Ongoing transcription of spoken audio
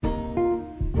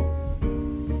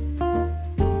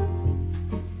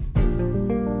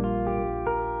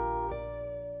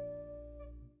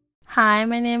Hi,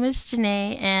 my name is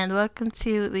Janae, and welcome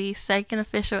to the second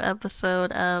official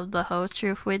episode of The Whole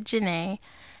Truth with Janae.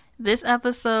 This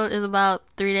episode is about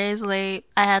 3 days late.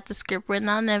 I had the script written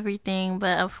out and everything,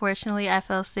 but unfortunately I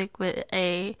fell sick with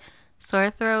a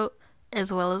sore throat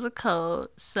as well as a cold,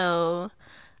 so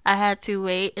I had to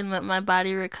wait and let my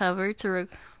body recover to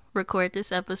record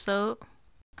this episode.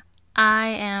 I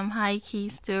am high-key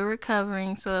still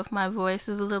recovering, so if my voice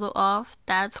is a little off,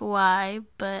 that's why,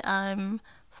 but I'm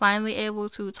finally able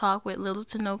to talk with little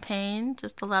to no pain,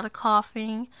 just a lot of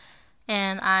coughing,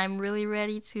 and I'm really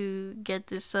ready to get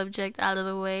this subject out of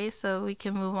the way so we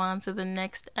can move on to the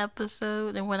next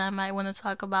episode and what I might want to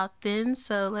talk about then.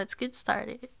 So let's get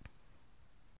started.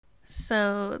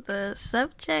 So the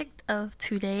subject of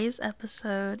today's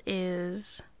episode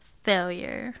is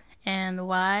failure and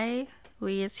why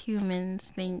we as humans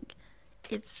think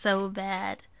it's so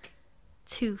bad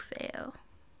to fail.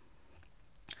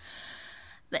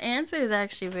 The answer is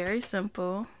actually very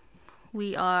simple.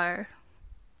 We are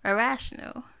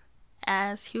irrational.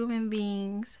 As human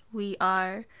beings, we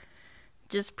are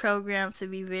just programmed to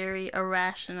be very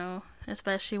irrational,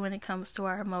 especially when it comes to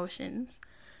our emotions.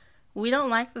 We don't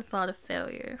like the thought of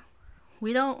failure.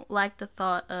 We don't like the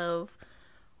thought of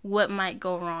what might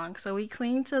go wrong. So we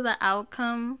cling to the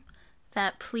outcome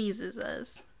that pleases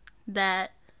us,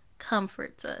 that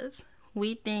comforts us.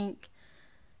 We think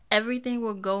everything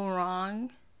will go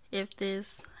wrong if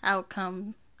this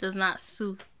outcome does not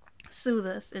soothe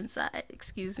us inside.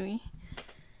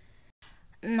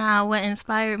 Now, what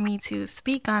inspired me to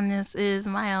speak on this is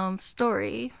my own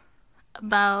story.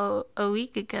 About a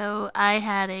week ago, I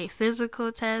had a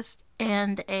physical test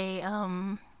and a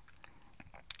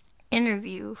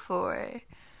interview for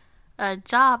a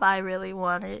job I really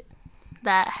wanted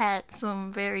that had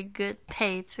some very good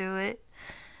pay to it.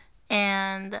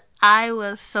 And I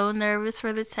was so nervous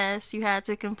for the test. You had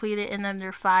to complete it in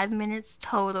under 5 minutes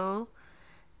total.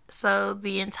 So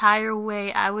the entire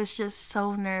way, I was just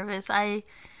so nervous. I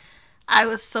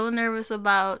was so nervous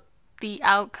about the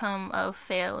outcome of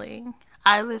failing.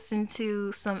 I listened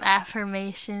to some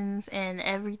affirmations and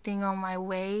everything on my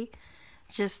way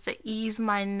just to ease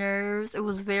my nerves. It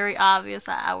was very obvious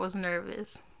I was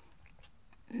nervous.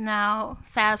 Now,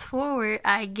 fast forward,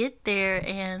 I get there,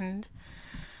 and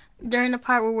during the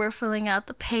part where we're filling out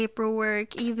the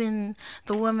paperwork, even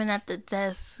the woman at the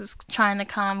desk is trying to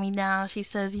calm me down. She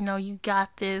says, you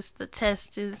got this. The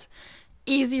test is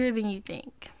easier than you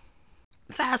think.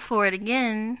 Fast forward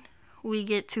again, we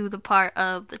get to the part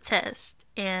of the test.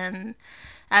 And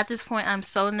at this point, I'm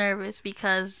so nervous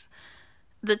because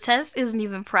the test isn't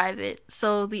even private.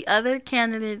 So the other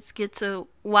candidates get to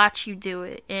watch you do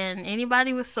it. And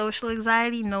anybody with social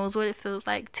anxiety knows what it feels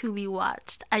like to be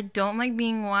watched. I don't like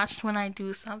being watched when I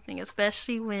do something,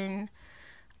 especially when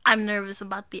I'm nervous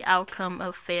about the outcome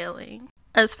of failing.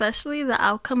 Especially the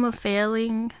outcome of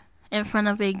failing in front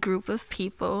of a group of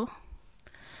people.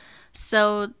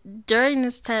 So during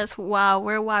this test, while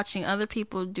we're watching other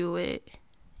people do it,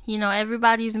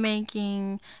 everybody's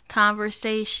making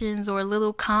conversations or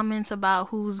little comments about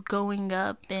who's going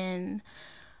up, and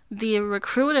the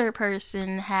recruiter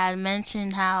person had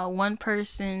mentioned how one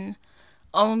person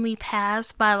only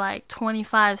passed by like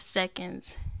 25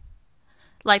 seconds.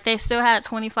 Like they still had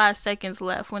 25 seconds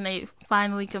left when they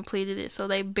finally completed it, so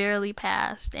they barely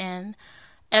passed, and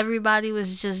everybody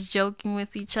was just joking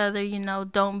with each other,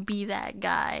 don't be that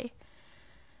guy.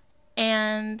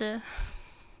 And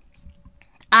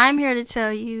I'm here to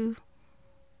tell you,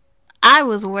 I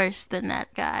was worse than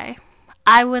that guy.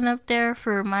 I went up there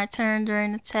for my turn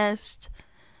during the test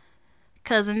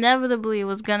because inevitably it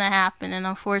was going to happen, and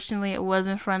unfortunately it was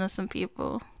in front of some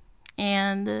people.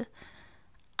 And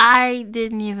I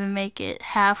didn't even make it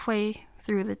halfway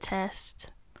through the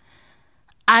test.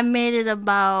 I made it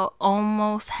about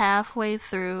almost halfway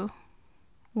through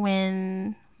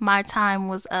when my time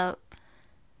was up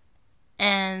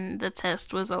and the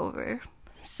test was over.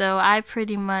 So I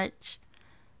pretty much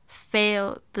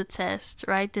failed the test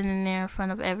right then and there in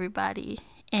front of everybody.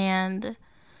 And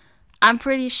I'm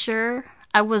pretty sure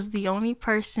I was the only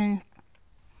person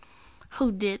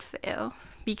who did fail,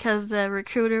 because the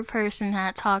recruiter person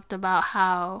had talked about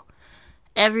how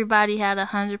everybody had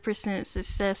 100%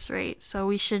 success rate, so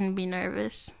we shouldn't be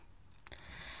nervous.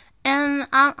 And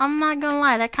I'm not gonna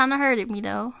lie, that kind of hurted me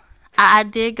though. I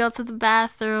did go to the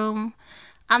bathroom.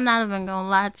 I'm not even gonna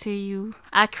lie to you.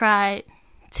 I cried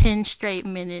 10 straight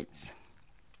minutes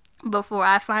before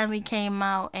I finally came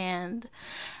out. And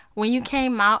when you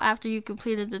came out after you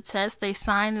completed the test, they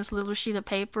signed this little sheet of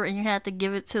paper and you had to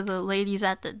give it to the ladies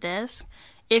at the desk.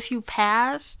 If you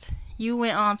passed, you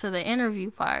went on to the interview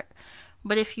part.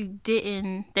 But if you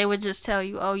didn't, they would just tell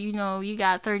you, oh, you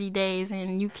got 30 days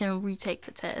and you can retake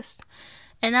the test.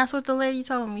 And that's what the lady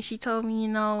told me. She told me,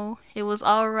 it was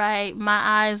all right. My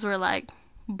eyes were like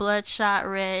bloodshot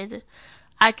red.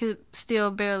 I could still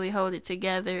barely hold it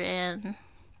together. And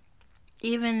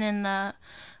even in the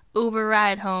Uber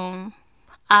ride home,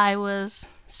 I was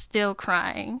still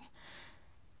crying.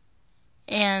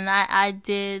 And I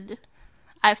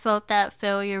felt that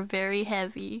failure very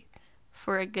heavy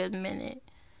for a good minute.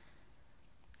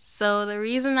 So the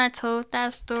reason I told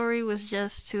that story was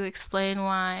just to explain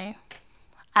why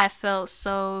I felt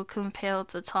so compelled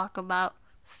to talk about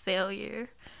failure.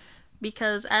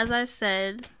 Because as I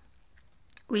said,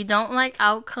 we don't like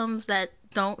outcomes that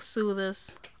don't soothe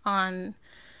us on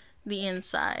the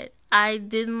inside. I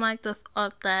didn't like the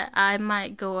thought that I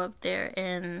might go up there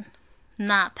and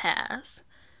not pass.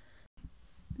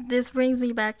 This brings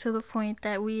me back to the point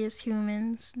that we as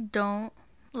humans don't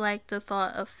like the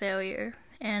thought of failure.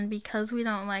 And because we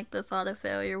don't like the thought of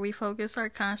failure, we focus our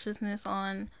consciousness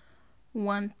on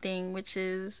one thing, which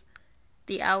is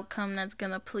the outcome that's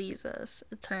going to please us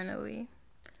eternally.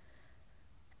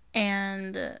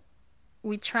 And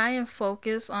we try and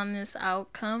focus on this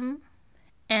outcome,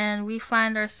 and we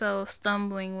find ourselves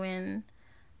stumbling when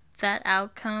that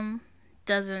outcome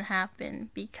doesn't happen,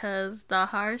 because the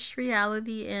harsh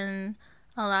reality in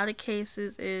a lot of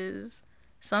cases is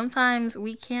sometimes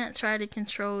we can't try to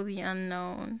control the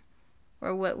unknown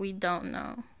or what we don't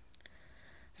know.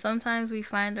 Sometimes we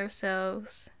find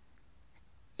ourselves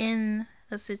in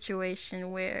a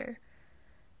situation where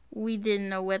we didn't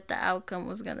know what the outcome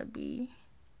was going to be,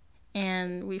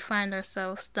 and we find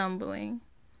ourselves stumbling.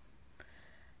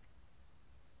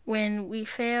 When we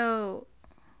fail,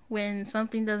 when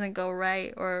something doesn't go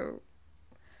right, or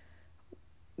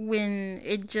when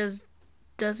it just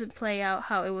doesn't play out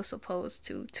how it was supposed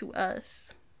to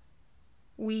us,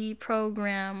 we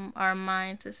program our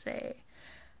mind to say,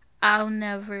 I'll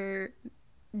never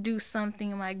do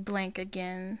something like blank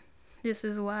again. This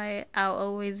is why I'll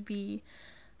always be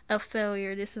a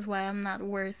failure. This is why I'm not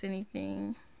worth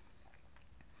anything.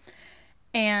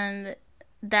 And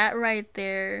that right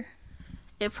there,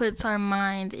 it puts our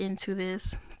mind into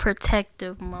this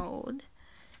protective mode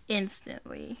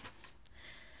instantly.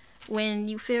 When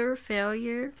you fear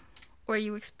failure or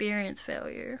you experience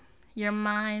failure, your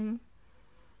mind,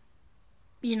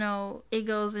 it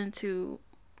goes into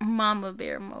mama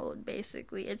bear mode,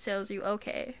 basically. It tells you,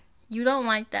 okay, you don't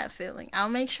like that feeling. I'll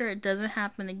make sure it doesn't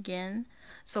happen again,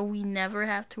 so we never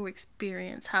have to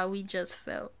experience how we just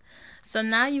felt. So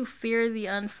now you fear the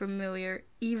unfamiliar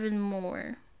even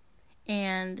more,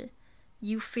 and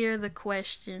you fear the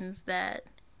questions that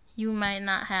you might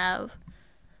not have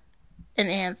an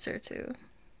answer to.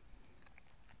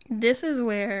 This is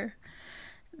where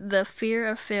the fear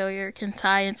of failure can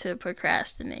tie into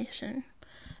procrastination.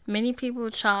 Many people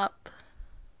chop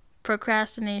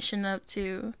procrastination up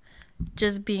to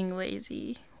just being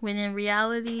lazy, when in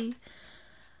reality,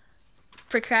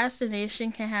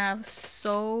 procrastination can have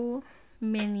so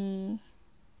many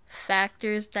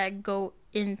factors that go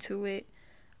into it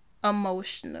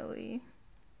emotionally.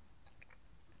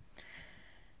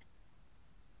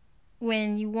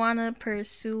 When you want to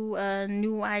pursue a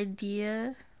new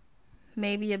idea,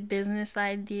 maybe a business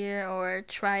idea, or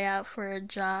try out for a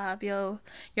job, your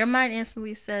mind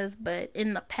instantly says, but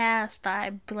in the past I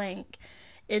blank,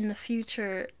 in the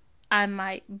future I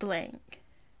might blank.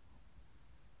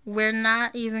 We're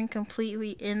not even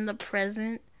completely in the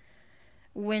present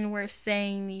when we're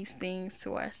saying these things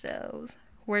to ourselves.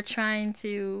 We're trying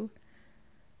to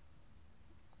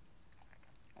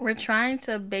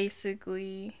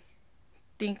basically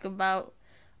think about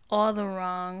all the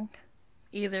wrong,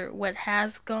 either what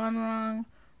has gone wrong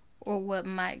or what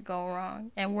might go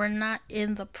wrong. And we're not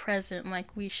in the present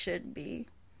like we should be.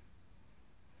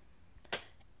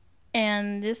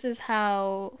 And this is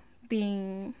how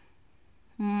being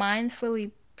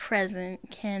mindfully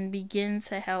present can begin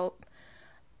to help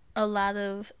a lot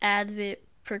of avid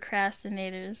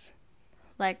procrastinators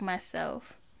like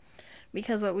myself.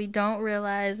 Because what we don't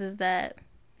realize is that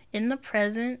in the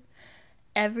present,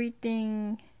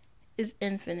 everything is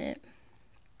infinite.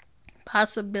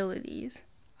 Possibilities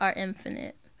are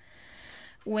infinite.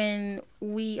 When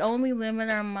we only limit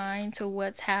our mind to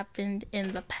what's happened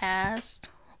in the past,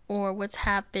 or what's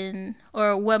happened,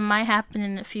 or what might happen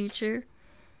in the future,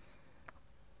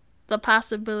 the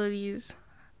possibilities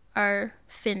are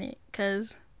finite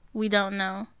because we don't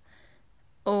know,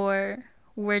 or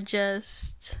we're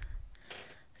just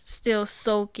still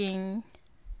soaking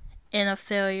in a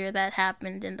failure that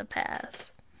happened in the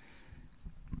past.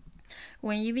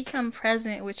 When you become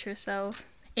present with yourself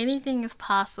Anything is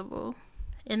possible.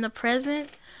 In the present,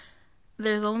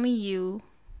 there's only you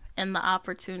and the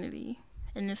opportunity.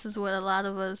 And this is what a lot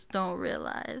of us don't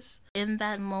realize. In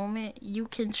that moment, you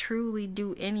can truly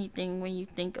do anything when you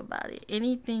think about it.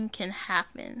 Anything can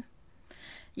happen.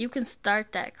 You can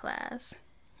start that class.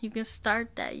 You can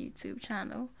start that YouTube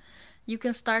channel. You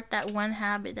can start that one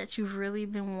habit that you've really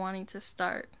been wanting to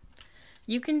start.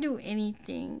 You can do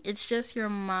anything. It's just your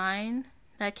mind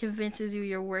that convinces you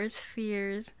your worst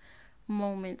fears,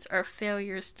 moments, or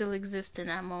failures still exist in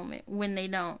that moment when they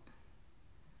don't.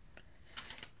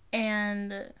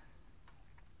 And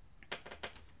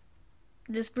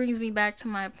this brings me back to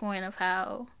my point of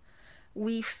how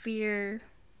we fear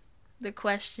the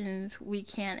questions we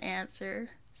can't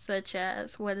answer, such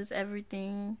as what if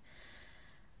everything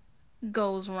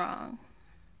goes wrong?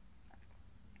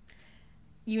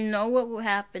 You know what will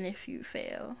happen if you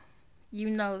fail. You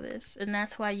know this, and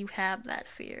that's why you have that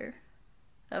fear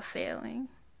of failing.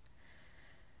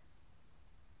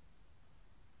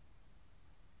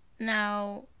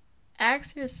 Now,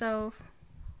 ask yourself,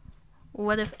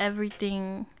 what if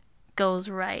everything goes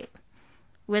right?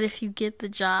 What if you get the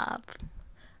job?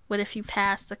 What if you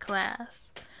pass the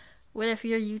class? What if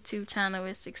your YouTube channel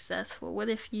is successful? What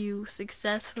if you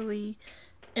successfully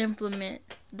implement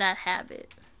that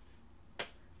habit?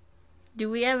 Do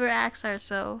we ever ask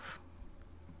ourselves,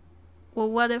 well,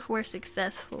 what if we're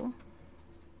successful?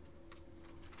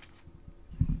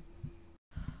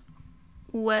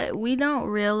 What we don't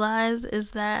realize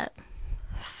is that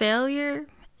failure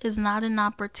is not an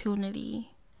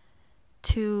opportunity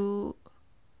to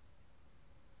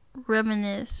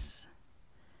reminisce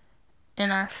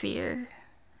in our fear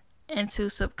and to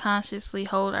subconsciously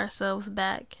hold ourselves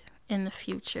back in the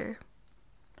future.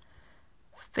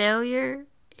 Failure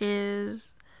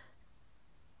is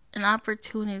an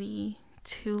opportunity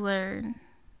to learn.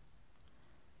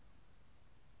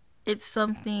 It's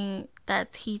something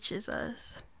that teaches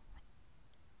us.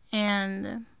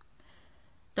 And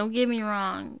don't get me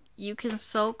wrong, you can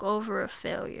soak over a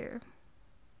failure.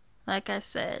 Like I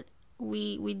said,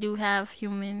 we do have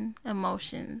human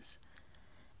emotions.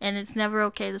 And it's never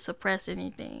okay to suppress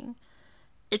anything.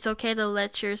 It's okay to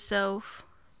let yourself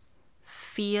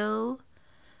feel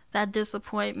that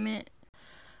disappointment,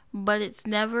 but it's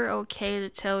never okay to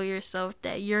tell yourself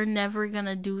that you're never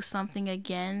gonna do something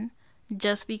again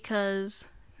just because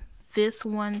this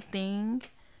one thing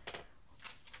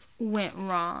went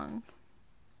wrong.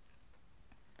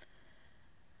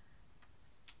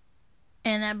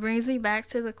 And that brings me back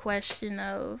to the question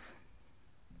of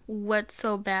what's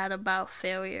so bad about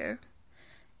failure?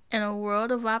 In a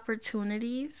world of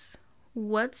opportunities,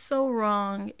 what's so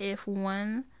wrong if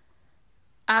 1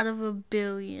 out of 1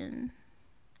 billion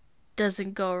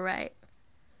doesn't go right?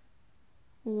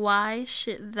 Why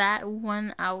should that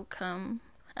one outcome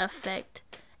affect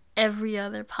every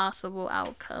other possible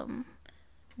outcome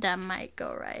that might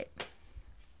go right?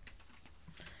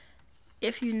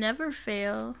 If you never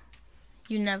fail,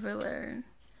 you never learn.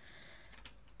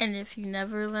 And if you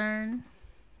never learn,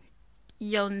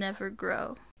 you'll never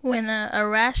grow. When an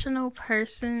irrational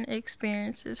person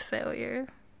experiences failure,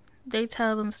 they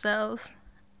tell themselves,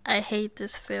 I hate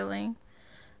this feeling.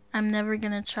 I'm never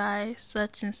gonna try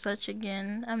such and such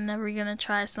again. I'm never gonna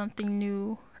try something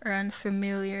new or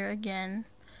unfamiliar again.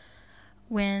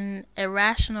 When a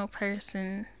rational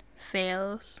person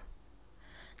fails,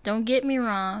 don't get me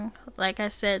wrong, like I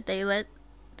said, they let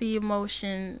the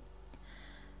emotion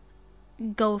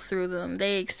go through them.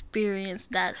 They experience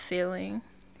that feeling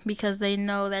because they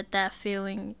know that that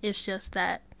feeling is just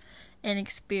that, an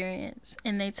experience.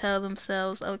 And they tell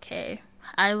themselves, okay,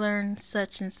 I learned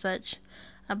such and such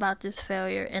about this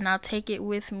failure, and I'll take it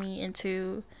with me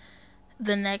into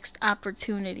the next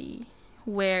opportunity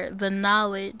where the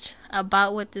knowledge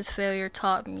about what this failure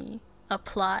taught me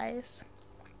applies.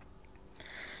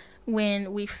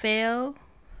 When we fail,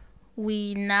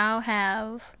 we now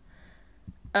have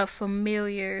a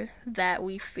familiar that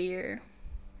we fear,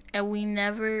 and we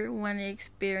never want to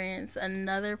experience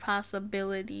another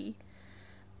possibility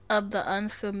of the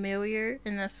unfamiliar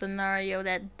in a scenario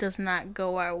that does not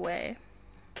go our way.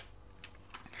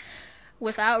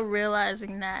 Without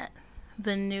realizing that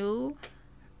the new,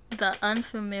 the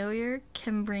unfamiliar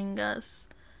can bring us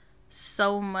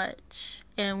so much.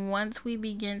 And once we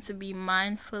begin to be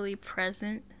mindfully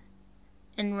present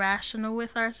and rational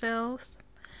with ourselves,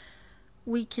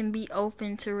 we can be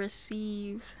open to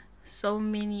receive so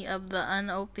many of the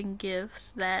unopened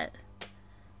gifts that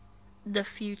the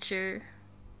future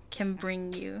can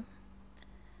bring you.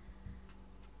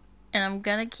 And I'm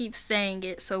gonna keep saying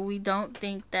it so we don't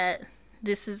think that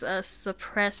this is us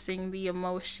suppressing the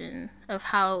emotion of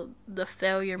how the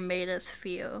failure made us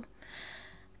feel.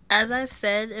 As I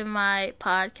said in my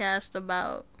podcast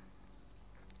about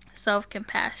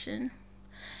self-compassion,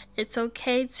 it's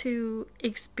okay to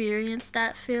experience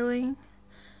that feeling,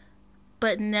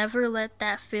 but never let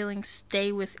that feeling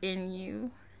stay within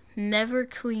you. Never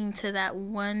cling to that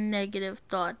one negative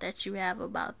thought that you have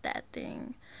about that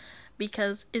thing,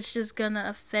 because it's just gonna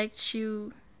affect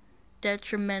you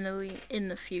detrimentally in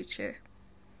the future.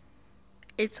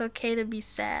 It's okay to be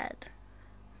sad,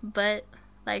 but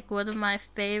like one of my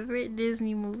favorite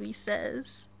Disney movies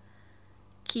says,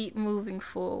 keep moving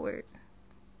forward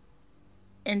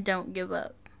and don't give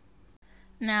up.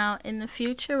 Now, in the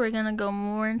future, we're going to go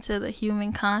more into the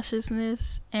human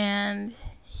consciousness and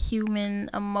human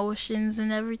emotions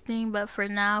and everything. But for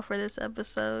now, for this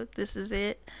episode, this is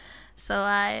it. So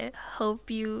I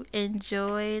hope you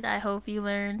enjoyed. I hope you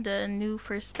learned a new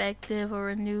perspective or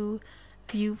a new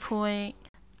viewpoint.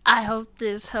 I hope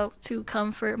this helped to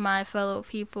comfort my fellow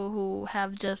people who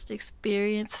have just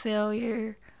experienced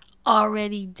failure,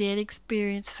 already did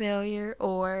experience failure,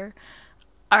 or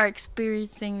are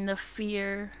experiencing the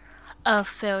fear of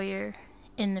failure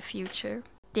in the future.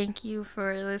 Thank you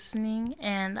for listening,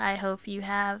 and I hope you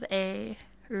have a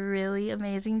really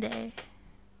amazing day.